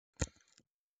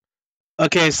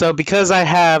Okay, so because I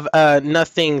have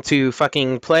nothing to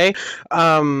fucking play,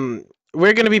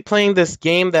 we're gonna be playing this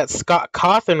game that Scott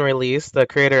Cawthon released, the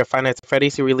creator of Five Nights at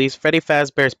Freddy's. He released Freddy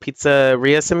Fazbears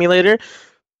Pizzeria Simulator.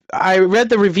 I read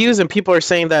the reviews and people are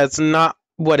saying that it's not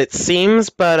what it seems,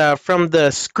 but from the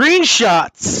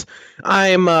screenshots,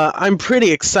 I'm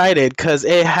pretty excited because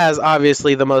it has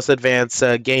obviously the most advanced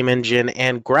game engine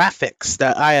and graphics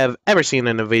that I have ever seen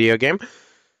in a video game.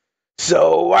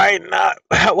 So why not?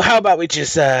 How about we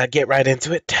just get right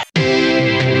into it?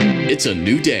 It's a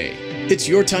new day. It's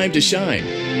your time to shine.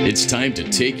 It's time to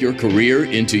take your career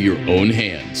into your own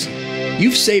hands.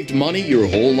 You've saved money your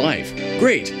whole life.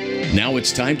 Great. Now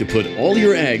it's time to put all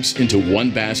your eggs into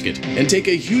one basket and take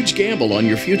a huge gamble on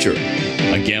your future.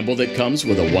 A gamble that comes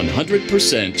with a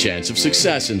 100% chance of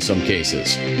success in some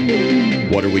cases.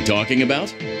 What are we talking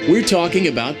about? We're talking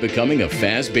about becoming a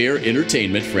Fazbear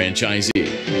Entertainment franchisee.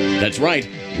 That's right,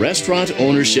 restaurant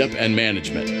ownership and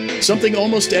management. Something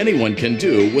almost anyone can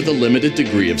do with a limited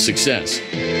degree of success.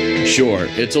 Sure,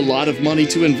 it's a lot of money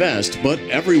to invest, but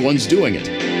everyone's doing it.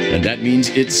 And that means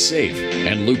it's safe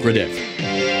and lucrative.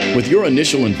 With your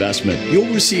initial investment,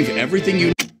 you'll receive everything you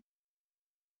need.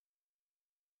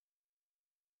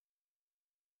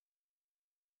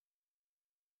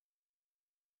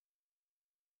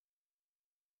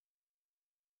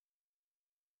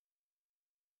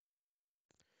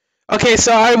 Okay,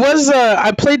 so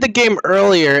I played the game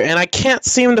earlier and I can't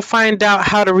seem to find out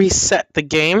how to reset the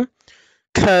game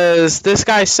because this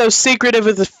guy's so secretive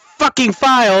with his fucking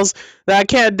files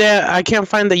that I can't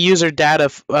find the user data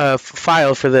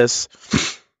file for this.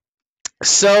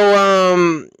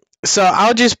 So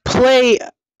I'll just play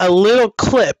a little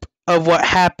clip of what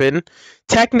happened.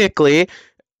 Technically,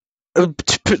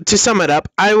 to sum it up,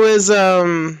 I was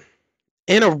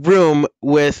in a room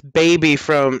with Baby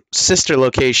from Sister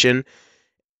Location,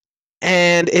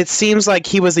 and it seems like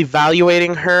he was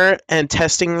evaluating her and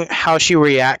testing how she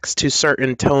reacts to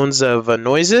certain tones of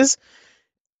noises.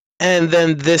 And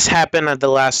then this happened at the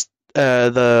last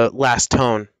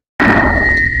tone.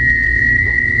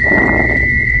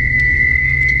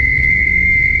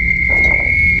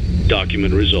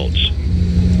 Document results.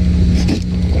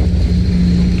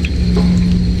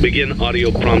 Begin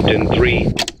audio prompt in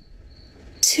 3,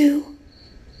 2,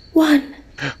 1.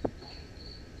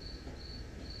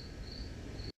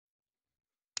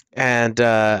 And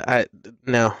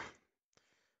no,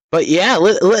 but yeah,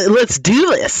 let's do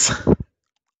this.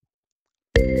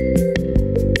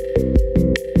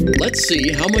 Let's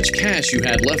see how much cash you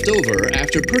had left over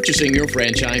after purchasing your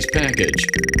franchise package.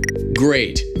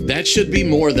 Great, that should be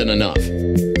more than enough.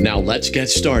 Now let's get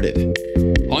started.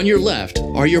 On your left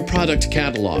are your product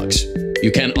catalogs.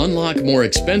 You can unlock more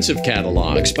expensive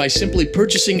catalogs by simply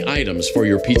purchasing items for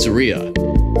your pizzeria.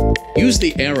 Use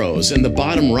the arrows in the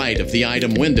bottom right of the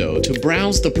item window to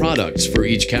browse the products for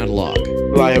each catalog.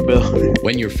 Liability.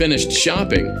 When you're finished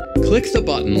shopping, click the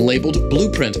button labeled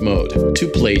Blueprint Mode to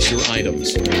place your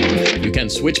items. You can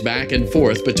switch back and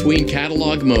forth between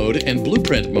Catalog Mode and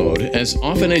Blueprint Mode as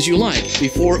often as you like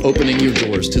before opening your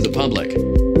doors to the public.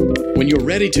 When you're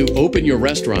ready to open your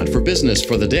restaurant for business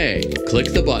for the day,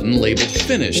 click the button labeled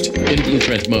Finished in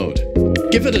Blueprint Mode.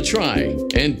 Give it a try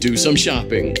and do some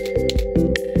shopping.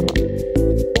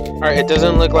 Alright, it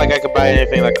doesn't look like I could buy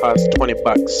anything that costs 20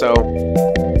 bucks,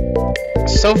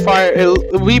 so far,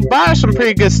 we bought some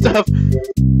pretty good stuff,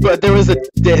 but there was a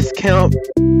discount.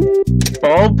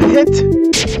 Ballpit?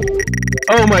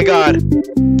 Oh my god.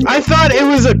 I thought it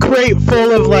was a crate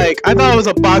full of, I thought it was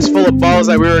a box full of balls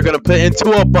that we were gonna put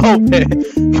into a ball pit.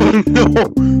 But no,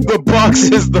 the box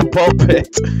is the ball pit.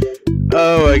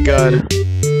 Oh my god.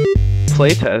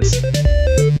 Playtest.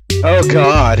 Oh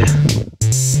god.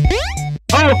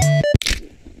 Oh!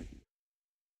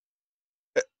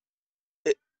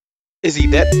 Is he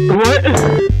dead? What?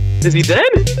 Is he dead?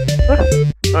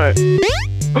 Alright.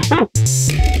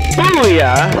 Oh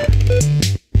yeah!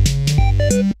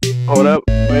 Hold up,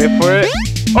 wait for it.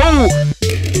 Oh!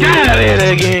 Got it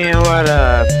again, what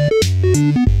up?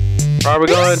 Are we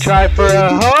gonna try for a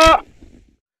huh?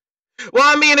 Well,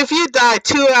 I mean, if you die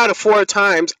 2 out of 4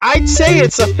 times, I'd say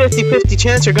it's a 50-50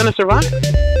 chance you're gonna survive.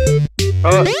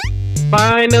 Oh,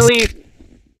 finally!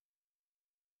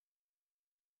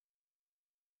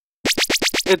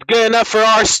 It's good enough for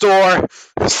our store.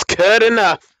 It's good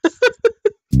enough.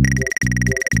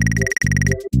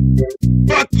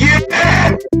 Fuck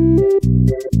yeah!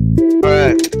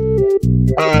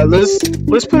 Alright,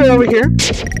 let's put it over here.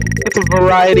 It's a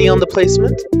variety on the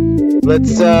placement.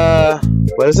 Let's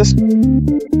what is this?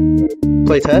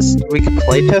 Playtest? We can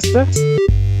playtest this?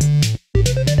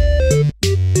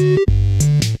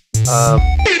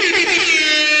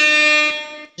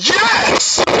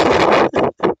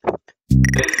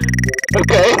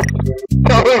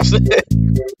 Oh shit.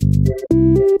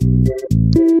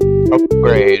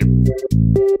 Upgrade.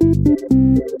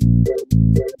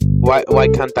 Why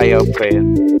can't I upgrade?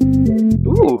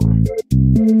 Ooh.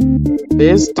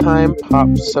 Fizz time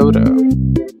pop soda.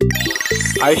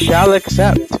 I shall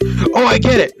accept. Oh, I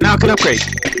get it. Now I can upgrade.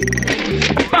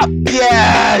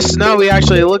 Yes! Now we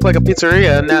actually look like a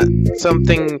pizzeria, not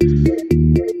something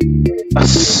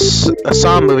a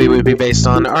Saw movie would be based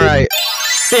on. Alright.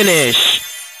 Finish!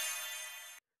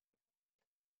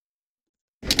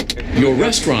 Your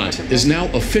restaurant is now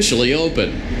officially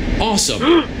open. Awesome!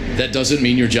 That doesn't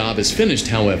mean your job is finished,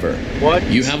 however. What?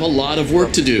 You have a lot of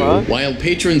work to do while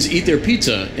patrons eat their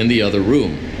pizza in the other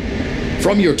room.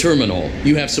 From your terminal,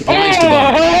 you have supplies to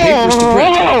buy, papers to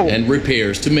print, and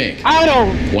repairs to make.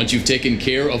 Once you've taken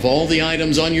care of all the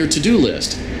items on your to-do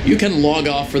list, you can log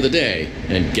off for the day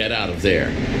and get out of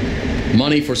there.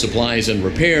 Money for supplies and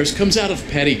repairs comes out of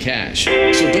petty cash, so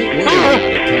don't worry about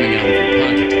it coming out of your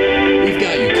pocket. We've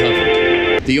got you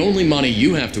covered. The only money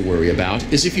you have to worry about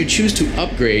is if you choose to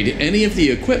upgrade any of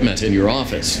the equipment in your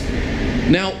office.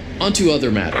 Now, onto other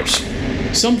matters.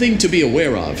 Something to be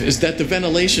aware of is that the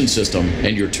ventilation system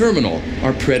and your terminal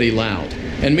are pretty loud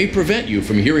and may prevent you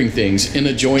from hearing things in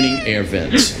adjoining air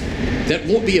vents. That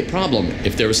won't be a problem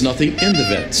if there is nothing in the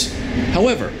vents.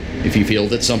 However, if you feel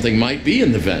that something might be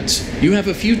in the vents, you have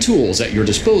a few tools at your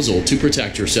disposal to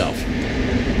protect yourself.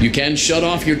 You can shut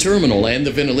off your terminal and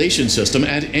the ventilation system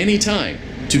at any time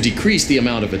to decrease the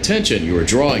amount of attention you are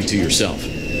drawing to yourself.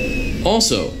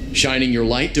 Also, shining your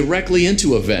light directly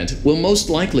into a vent will most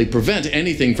likely prevent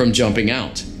anything from jumping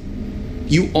out.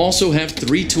 You also have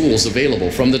 3 tools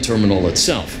available from the terminal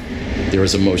itself. There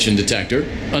is a motion detector,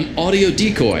 an audio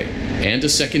decoy, and a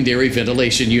secondary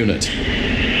ventilation unit.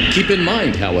 Keep in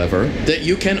mind, however, that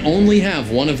you can only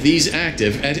have one of these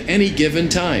active at any given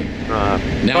time.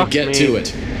 Now get to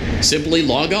it. Simply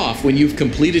log off when you've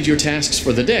completed your tasks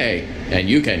for the day, and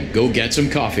you can go get some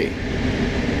coffee.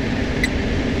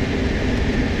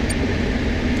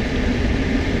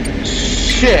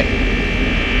 Shit.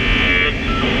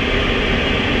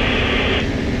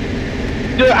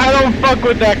 Dude, I don't fuck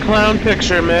with that clown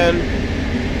picture, man.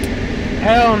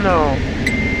 Hell no.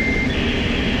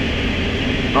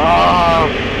 Ah,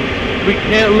 we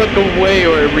can't look away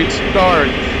or it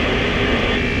restarts.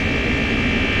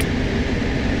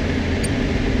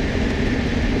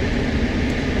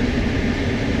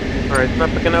 Alright, it's not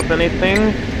picking up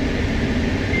anything.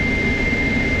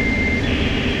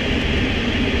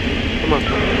 Come on.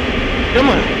 Come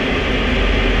on.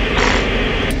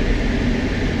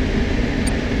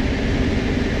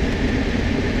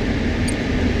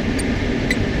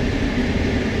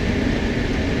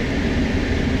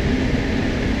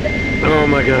 Oh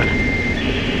my god.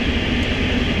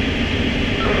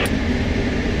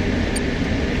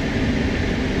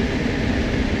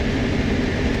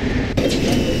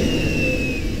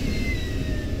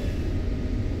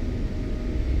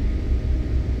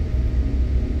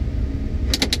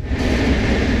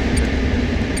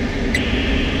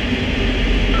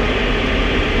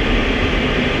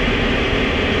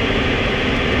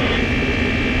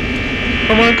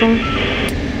 Come on, come on.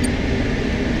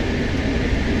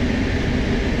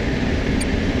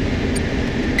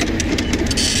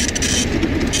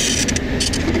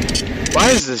 Why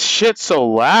is this shit so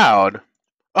loud?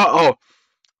 Uh-oh.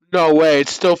 No way, it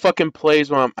still fucking plays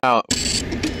when I'm out.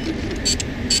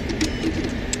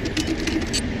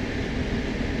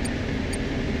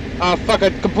 Oh fuck, I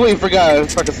completely forgot I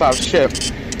fucking stopped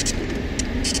shit.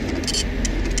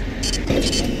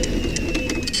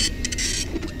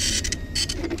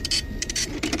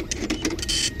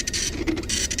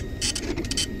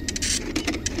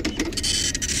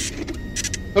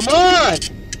 Come on!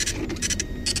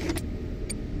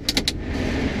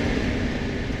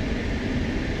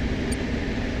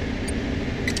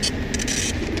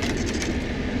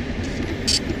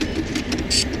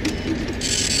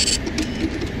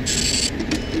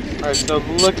 Alright, so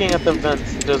looking at the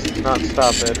vents does not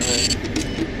stop it, right?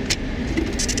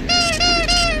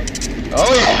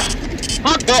 Oh yeah!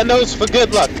 Honk that nose for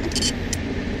good luck!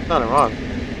 Nothing wrong.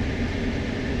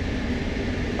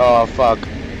 Oh fuck.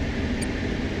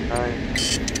 Alright.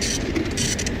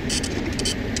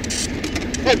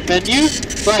 Hey,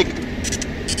 menus? Like,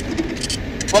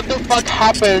 what the fuck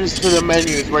happens to the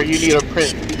menus where you need to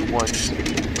print ones?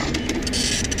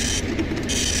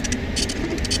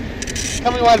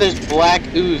 Tell me why there's black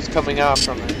ooze coming out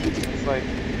from it. It's like,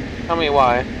 tell me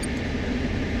why.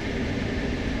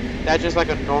 That's just like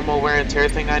a normal wear and tear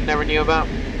thing I never knew about.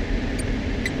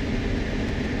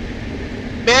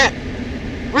 Man,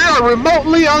 we are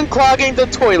remotely unclogging the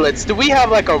toilets. Do we have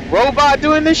like a robot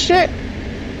doing this shit?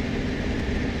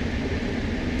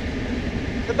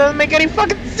 doesn't make any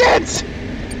fucking sense!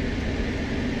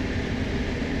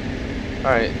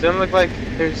 Alright, doesn't look like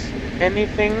there's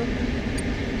anything.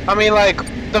 I mean, like,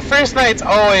 the first night's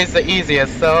always the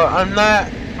easiest, so I'm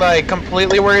not, like,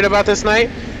 completely worried about this night.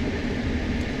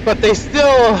 But they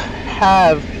still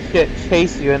have shit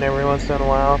chase you in every once in a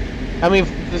while. I mean,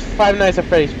 this Five Nights at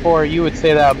Freddy's 4, you would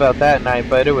say that about that night,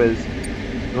 but it was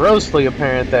grossly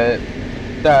apparent that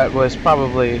that was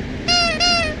probably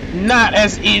not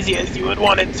as easy as you would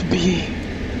want it to be.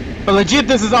 But legit,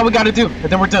 this is all we gotta do, and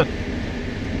then we're done.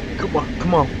 Come on,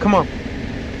 come on, come on.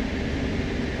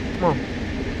 Come on.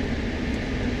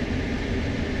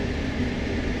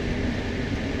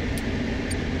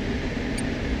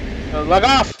 Log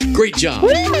off! Great job.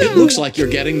 It looks like you're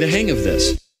getting the hang of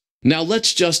this. Now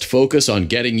let's just focus on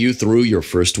getting you through your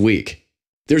first week.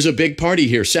 There's a big party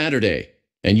here Saturday,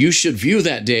 and you should view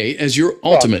that day as your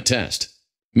ultimate test.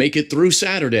 Make it through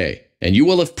Saturday, and you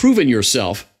will have proven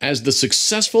yourself as the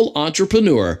successful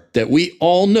entrepreneur that we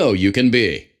all know you can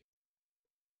be.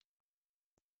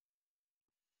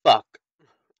 Fuck.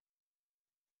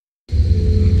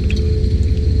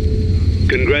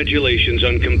 Congratulations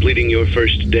on completing your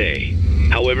first day.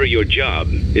 However, your job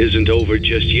isn't over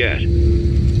just yet.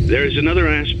 There is another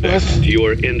aspect to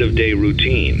your end-of-day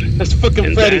routine. That's fucking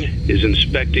and Freddy. that is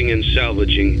inspecting and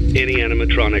salvaging any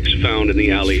animatronics found in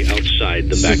the alley outside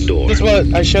the back door. This is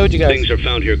what I showed you guys. Things are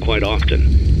found here quite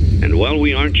often. And while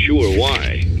we aren't sure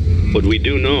why, what we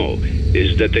do know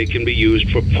is that they can be used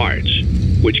for parts,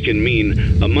 which can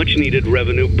mean a much-needed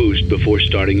revenue boost before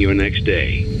starting your next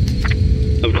day.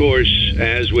 Of course,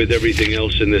 as with everything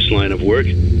else in this line of work,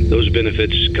 those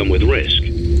benefits come with risk.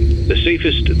 The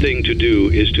safest thing to do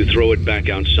is to throw it back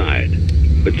outside,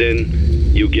 but then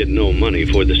you get no money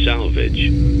for the salvage.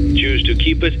 Choose to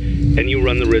keep it, and you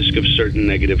run the risk of certain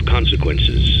negative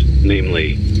consequences,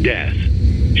 namely death,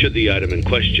 should the item in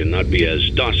question not be as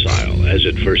docile as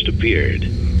it first appeared.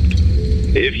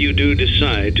 If you do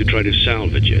decide to try to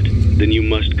salvage it, then you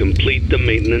must complete the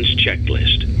maintenance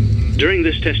checklist. During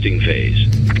this testing phase,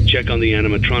 check on the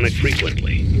animatronic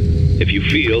frequently. If you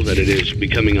feel that it is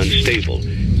becoming unstable,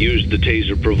 use the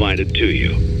taser provided to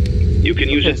you. You can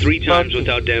use it 3 times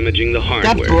without damaging the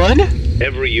hardware. That blood?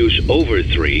 Every use over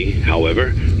 3,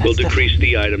 however, will decrease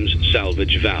the item's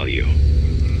salvage value.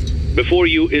 Before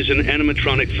you is an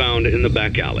animatronic found in the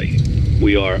back alley.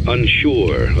 We are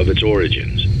unsure of its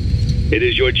origins. It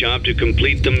is your job to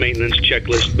complete the maintenance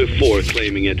checklist before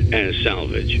claiming it as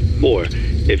salvage. Or,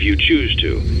 if you choose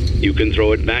to, you can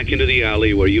throw it back into the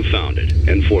alley where you found it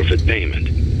and forfeit payment.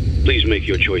 Please make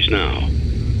your choice now.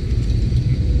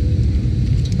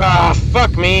 Ah,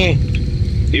 fuck me.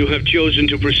 You have chosen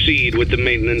to proceed with the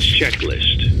maintenance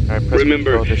checklist.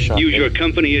 Remember, use your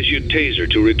company issued taser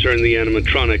to return the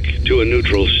animatronic to a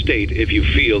neutral state if you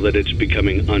feel that it's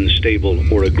becoming unstable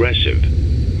or aggressive.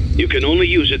 You can only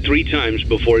use it 3 times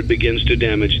before it begins to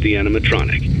damage the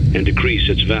animatronic and decrease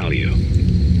its value.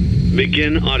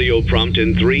 Begin audio prompt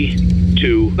in 3,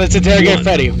 2, Let's interrogate 1.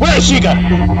 Freddy. Where is Chica?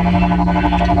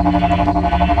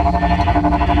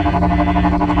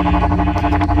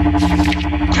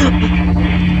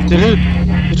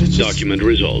 Document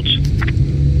results.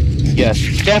 Yes.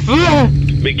 Definitely.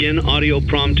 Begin audio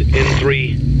prompt in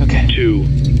 3, Okay. 2,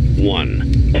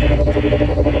 1.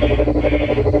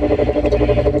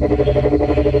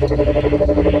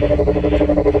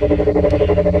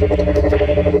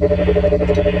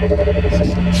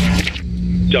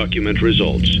 Document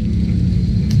results.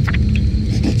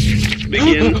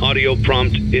 Begin audio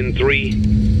prompt in 3,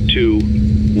 2,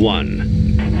 1.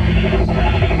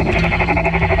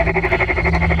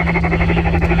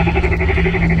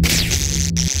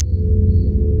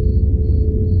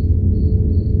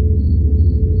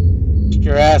 Get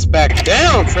your ass back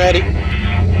down, Freddy.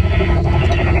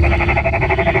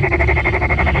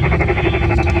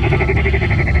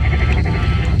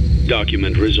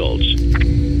 Document results.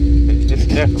 It's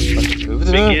definitely fucking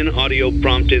moving. Begin audio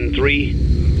prompt in 3,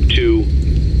 2,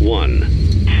 1.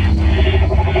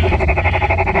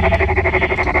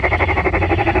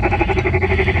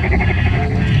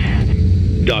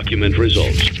 Document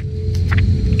results.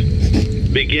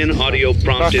 Begin audio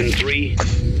prompt in 3,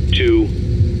 2,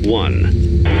 1.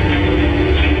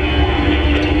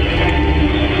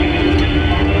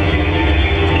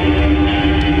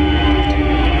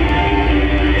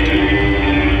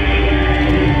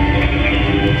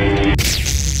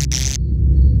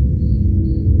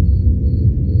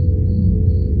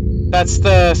 That's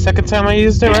the second time I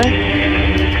used it, right?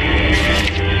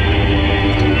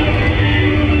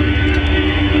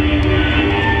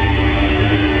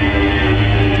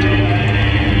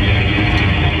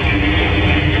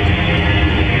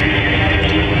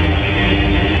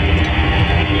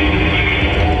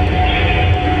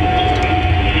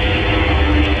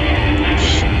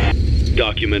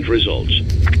 present results.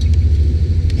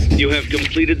 You have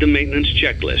completed the maintenance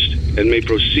checklist and may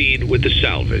proceed with the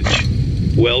salvage.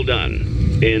 Well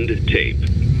done. End tape.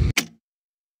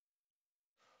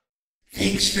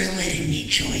 Thanks for letting me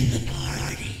join the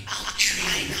party. I'll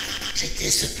try not to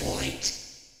disappoint.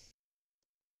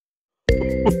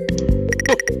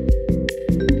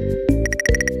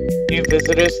 New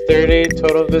visitors 30,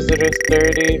 total visitors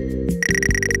 30.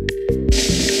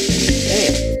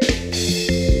 Damn.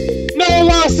 No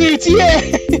lawsuits,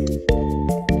 yay!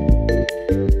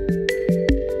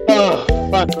 Oh,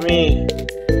 fuck me.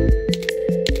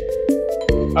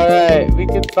 Alright, we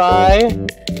could buy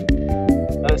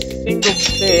a single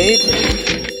stage,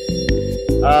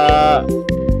 a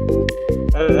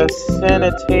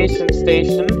sanitation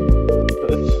station.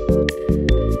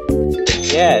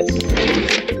 Yes.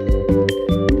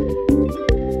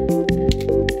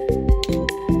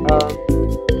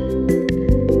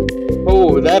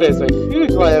 Oh, that is a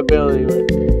huge liability.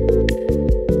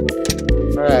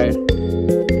 Alright.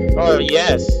 Oh,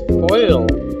 yes. Foil.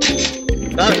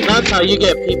 That's how you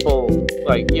get people,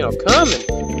 like, you know, coming.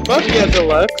 Fuck yeah,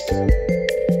 Deluxe.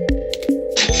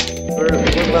 We're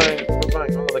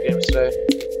buying all the games today.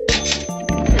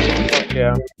 Fuck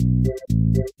yeah.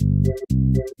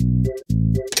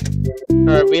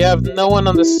 Alright, we have no one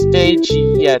on the stage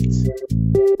yet.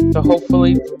 So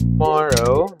hopefully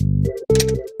tomorrow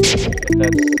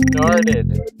that started.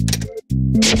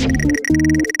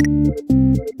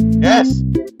 Yes!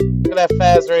 Look at that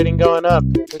Faz rating going up.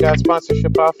 We got a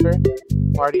sponsorship offer.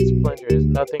 Marty Splendors.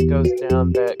 Nothing goes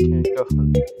down that can't go up.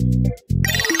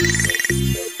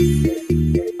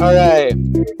 Alright.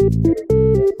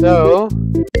 So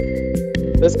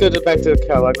let's go back to the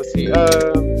catalog. Let's see.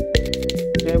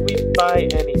 Can we buy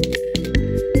anything?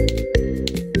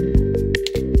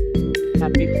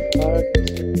 Happy Frog,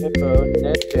 Hippo,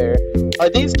 Ned Bear. Are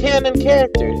these canon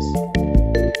characters?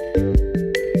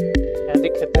 Candy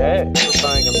Cadet? We're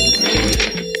buying them.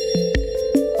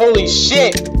 Holy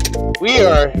shit! We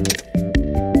are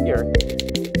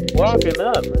walking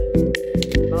up, man.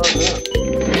 Oh no.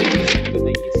 To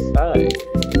the east side.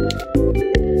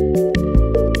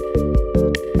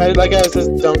 Like I says,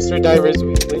 Dumpster Divers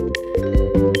Weekly.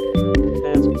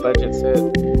 Man's budget's hit.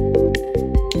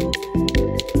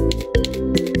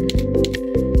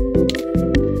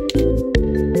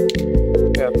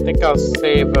 Yeah, I think I'll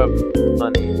save up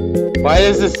money. Why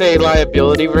does it say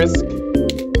liability risk?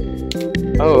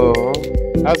 Oh,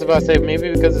 I was about to say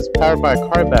maybe because it's powered by a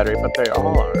car battery, but they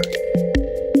all are.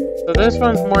 So this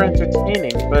one's more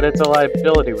entertaining, but it's a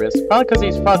liability risk. Probably because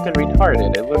he's fucking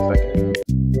retarded, it looks like it.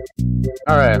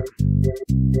 Alright.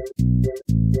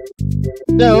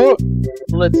 So,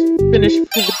 let's finish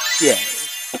for the day.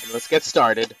 And let's get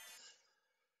started.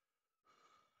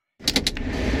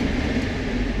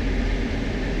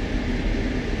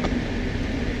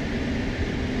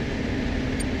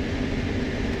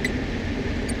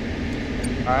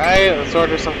 Alright, let's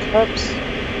order some cups.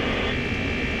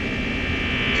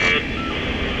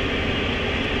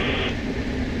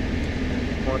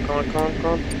 Come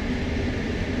on.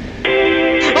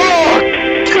 Oh,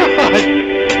 God!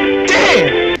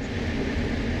 Damn!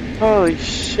 Holy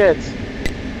shit.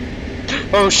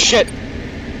 Oh, shit!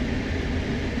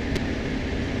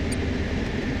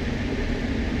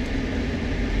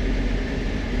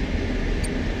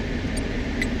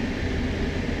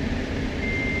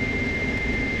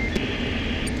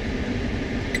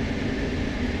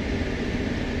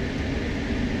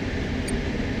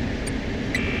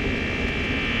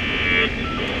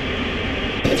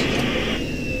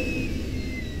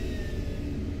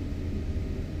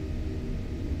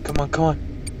 Come on.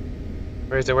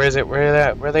 Where is it? Where are they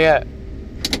at? Where are they at?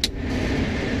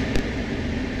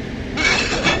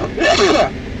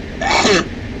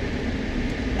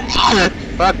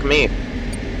 Fuck me.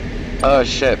 Oh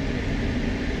shit.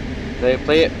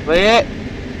 Play it.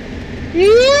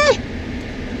 Yeah.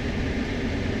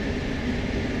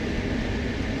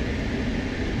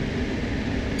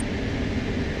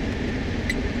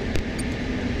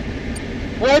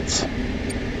 What?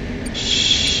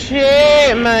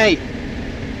 Shit, mate.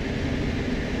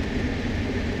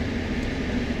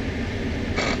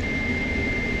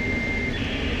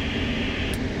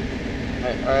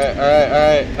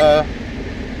 Alright.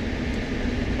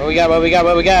 What we got?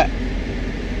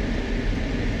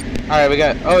 Alright, we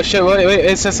got. Oh shit! Wait!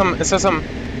 It says some.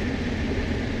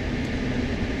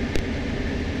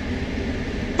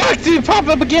 Fuck, dude! Pop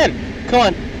up again!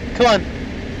 Come on.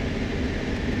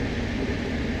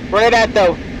 Where it at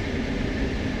though?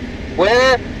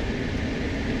 Where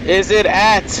is it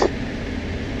at?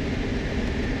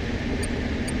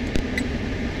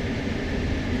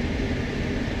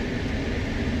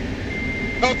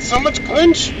 felt so much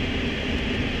clinch.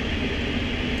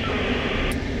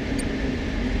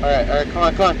 Alright, come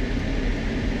on, come on.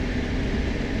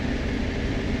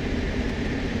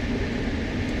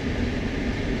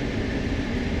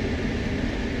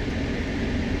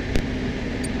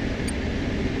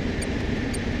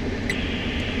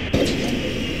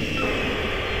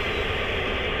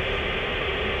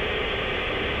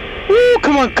 Woo,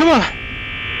 come on, come on.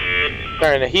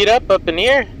 Starting to heat up in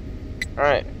here.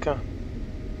 Alright, come on.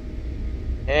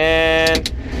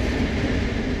 And...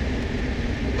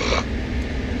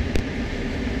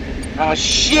 oh,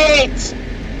 shit!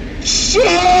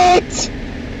 Shit!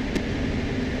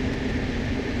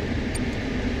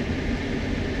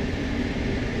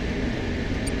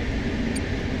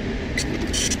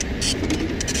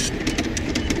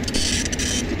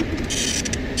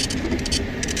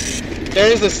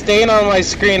 There's a stain on my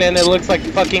screen and it looks like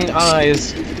fucking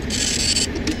eyes.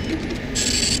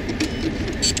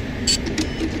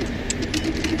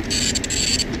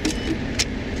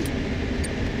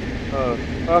 Oh,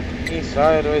 fuck me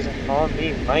sideways and call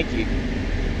me Mikey.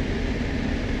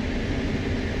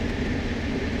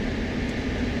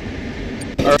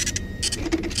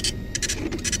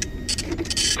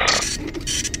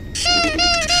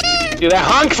 Do that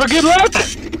honk for good luck!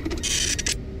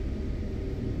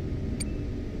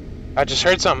 I just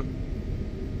heard something.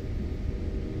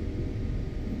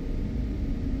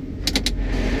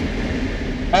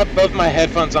 I have both my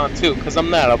headphones on too, because I'm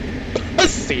not a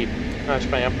pussy. No, it's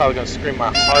funny, I'm probably gonna scream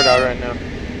my heart out right now.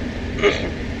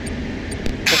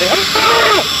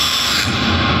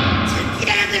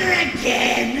 Together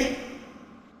again!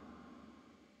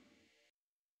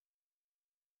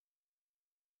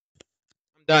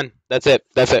 I'm done. That's it.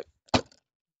 That's it.